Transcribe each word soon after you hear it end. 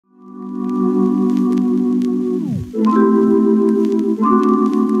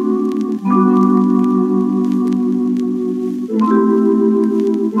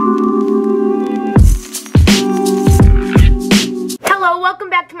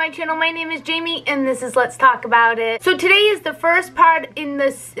my channel. My name is Jamie and this is Let's Talk About It. So today is the first part in the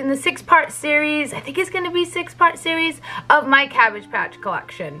 6-part series, I think it's going to be 6-part series of my Cabbage Patch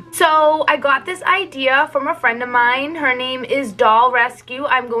collection. So I got this idea from a friend of mine. Her name is Doll Rescue.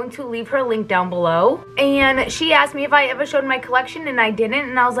 I'm going to leave her link down below. And she asked me if I ever showed my collection and I didn't,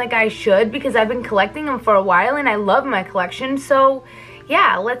 and I was like I should because I've been collecting them for a while and I love my collection. So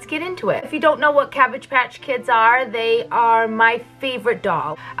yeah, let's get into it. If you don't know what Cabbage Patch Kids are, they are my favorite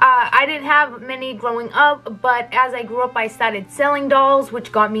doll. I didn't have many growing up, but as I grew up, I started selling dolls,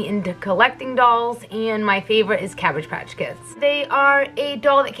 which got me into collecting dolls, and my favorite is Cabbage Patch Kids. They are a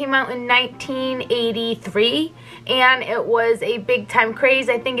doll that came out in 1983, and it was a big time craze.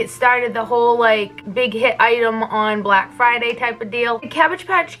 I think it started the whole like big hit item on Black Friday type of deal. The Cabbage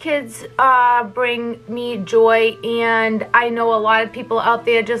Patch Kids bring me joy, and I know a lot of people out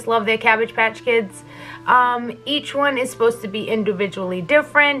there just love their Cabbage Patch Kids. Each one is supposed to be individually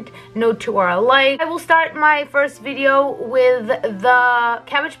different. No two are alike. I will start my first video with the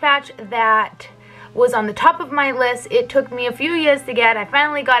Cabbage Patch that was on the top of my list. It took me a few years to get. I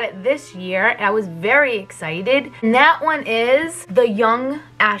finally got it this year. I was very excited. And that one is the Young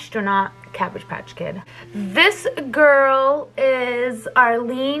Astronaut Cabbage Patch Kid. This girl is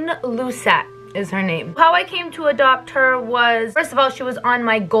Arlene Lucette is her name. How I came to adopt her was, first of all, she was on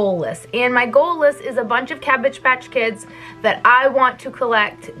my goal list, and my goal list is a bunch of Cabbage Patch Kids that I want to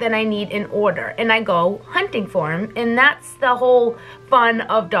collect that I need in order, and I go hunting for them, and that's the whole fun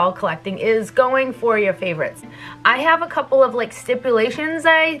of doll collecting, is going for your favorites. I have a couple of like stipulations,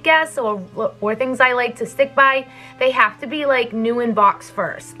 I guess, or things I like to stick by. They have to be like new in box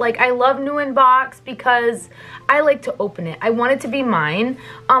first. Like I love new in box because I like to open it. I want it to be mine.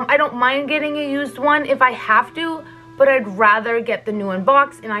 I don't mind getting a used one if I have to, but I'd rather get the new in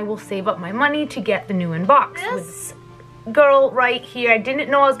box, and I will save up my money to get the new in box. This girl right here, I didn't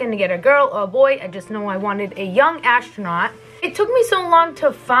know I was going to get a girl or a boy. I just know I wanted a young astronaut. It took me so long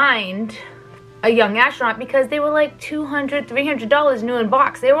to find a young astronaut because they were like $200, $300 new in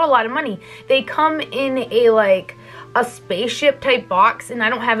box. They were a lot of money. They come in a spaceship type box, and I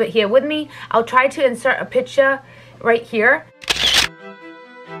don't have it here with me. I'll try to insert a picture right here.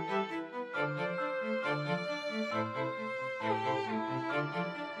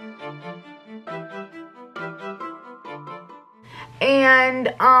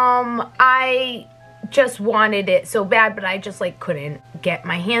 And I just wanted it so bad, but I just like couldn't get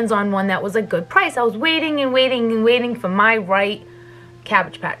my hands on one that was a good price. I was waiting and waiting and waiting for my right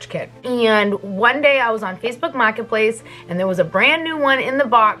Cabbage Patch Kid. And one day I was on Facebook Marketplace and there was a brand new one in the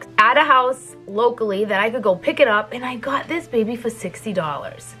box at a house locally that I could go pick it up, and I got this baby for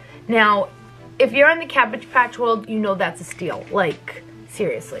 $60. Now, if you're in the Cabbage Patch world, you know that's a steal. Like,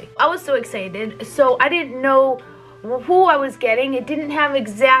 seriously. I was so excited. So I didn't know who I was getting. It didn't have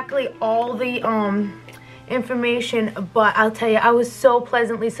exactly all the information, but I'll tell you, I was so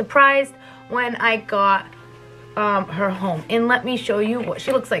pleasantly surprised when I got her home. And let me show you what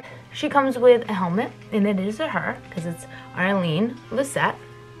she looks like. She comes with a helmet, and it is a her because it's Arlene Lucette.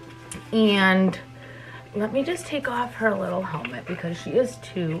 And let me just take off her little helmet because she is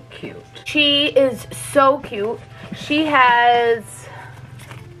too cute. She is so cute. She has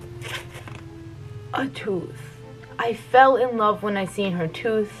a tooth. I fell in love when I seen her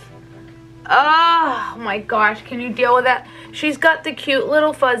tooth. Oh my gosh, can you deal with that? She's got the cute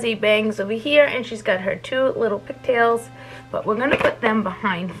little fuzzy bangs over here, and she's got her two little pigtails, but we're gonna put them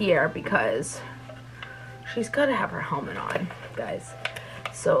behind here because she's gotta have her helmet on, guys.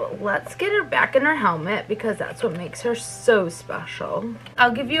 So let's get her back in her helmet because that's what makes her so special.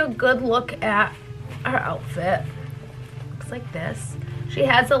 I'll give you a good look at her outfit. Looks like this. She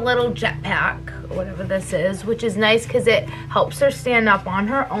has a little jetpack, or whatever this is, which is nice because it helps her stand up on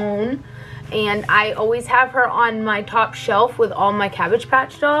her own. And I always have her on my top shelf with all my Cabbage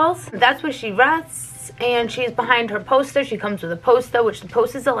Patch dolls. That's where she rests, and she's behind her poster. She comes with a poster, which the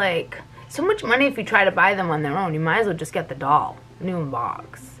posters are like so much money if you try to buy them on their own. You might as well just get the doll, new in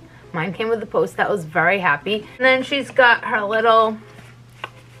box. Mine came with the poster. I was very happy. And then she's got her little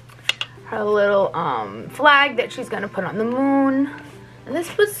flag that she's gonna put on the moon. And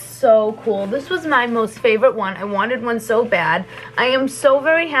this was so cool. This was my most favorite one. I wanted one so bad. I am so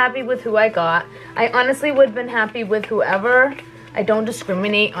very happy with who I got. I honestly would have been happy with whoever. I don't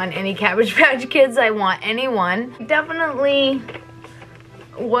discriminate on any Cabbage Patch Kids. I want anyone. Definitely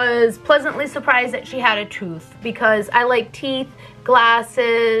was pleasantly surprised that she had a tooth because I like teeth,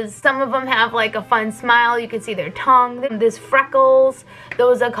 glasses. Some of them have like a fun smile. You can see their tongue. There's freckles.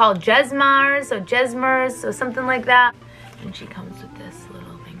 Those are called jesmars or jesmers or something like that. And she comes with this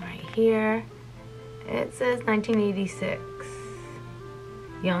little thing right here. It says 1986.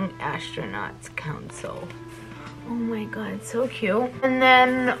 Young Astronauts Council. Oh my god, so cute. And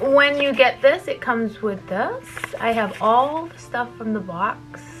then when you get this, it comes with this. I have all the stuff from the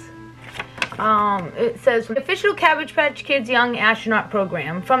box. It says, official Cabbage Patch Kids Young Astronaut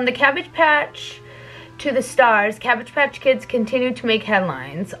Program. From the Cabbage Patch to the stars, Cabbage Patch Kids continue to make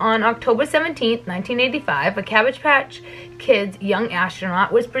headlines. On October 17th, 1985, a Cabbage Patch Kids Young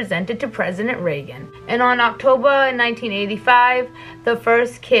Astronaut was presented to President Reagan. And on October 1985, the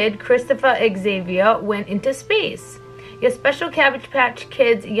first kid, Christopher Xavier, went into space. Your special Cabbage Patch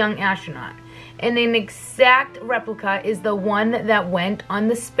Kids Young Astronaut. And an exact replica is the one that went on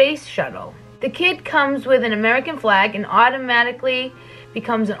the space shuttle. The kid comes with an American flag and automatically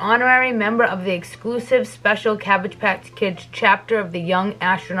becomes an honorary member of the exclusive special Cabbage Patch Kids chapter of the Young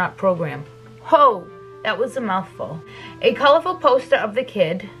Astronaut Program. Ho! That was a mouthful. A colorful poster of the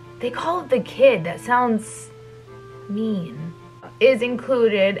kid, they call it the kid, that sounds mean, is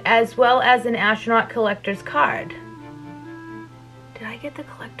included, as well as an astronaut collector's card. Did I get the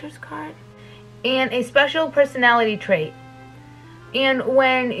collector's card? And a special personality trait. And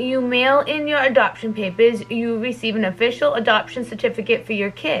when you mail in your adoption papers, you receive an official adoption certificate for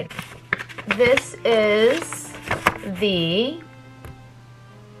your kid. This is the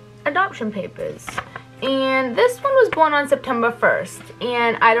adoption papers. And this one was born on September 1st.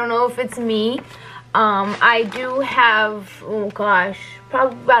 And I don't know if it's me. I do have, oh gosh,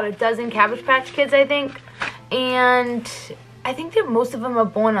 probably about a dozen Cabbage Patch Kids, I think. And I think that most of them are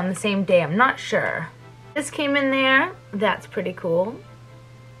born on the same day. I'm not sure. This came in there. That's pretty cool.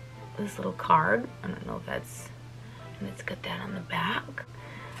 This little card. I don't know if that's... And it's got that on the back.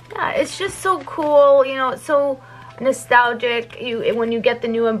 Yeah, it's just so cool. You know, it's so nostalgic. When you get the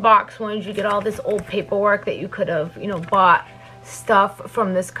new in-box ones, you get all this old paperwork that you could have, you know, bought stuff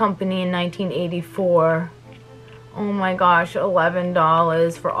from this company in 1984. Oh my gosh,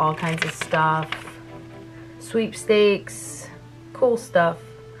 $11 for all kinds of stuff. Sweepstakes. Cool stuff.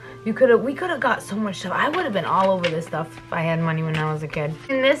 We could have got so much stuff. I would have been all over this stuff if I had money when I was a kid.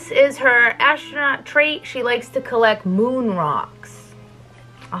 And this is her astronaut trait. She likes to collect moon rocks.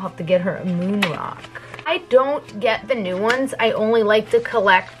 I'll have to get her a moon rock. I don't get the new ones. I only like to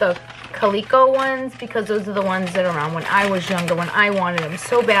collect the Coleco ones because those are the ones that are around when I was younger, when I wanted them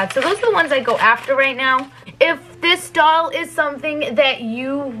so bad. So those are the ones I go after right now. If this doll is something that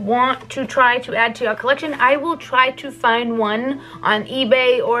you want to try to add to your collection, I will try to find one on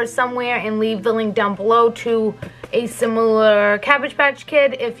eBay or somewhere and leave the link down below to a similar Cabbage Patch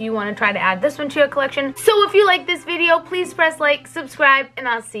Kid if you want to try to add this one to your collection. So if you like this video, please press like, subscribe, and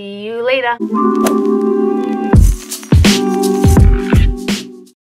I'll see you later.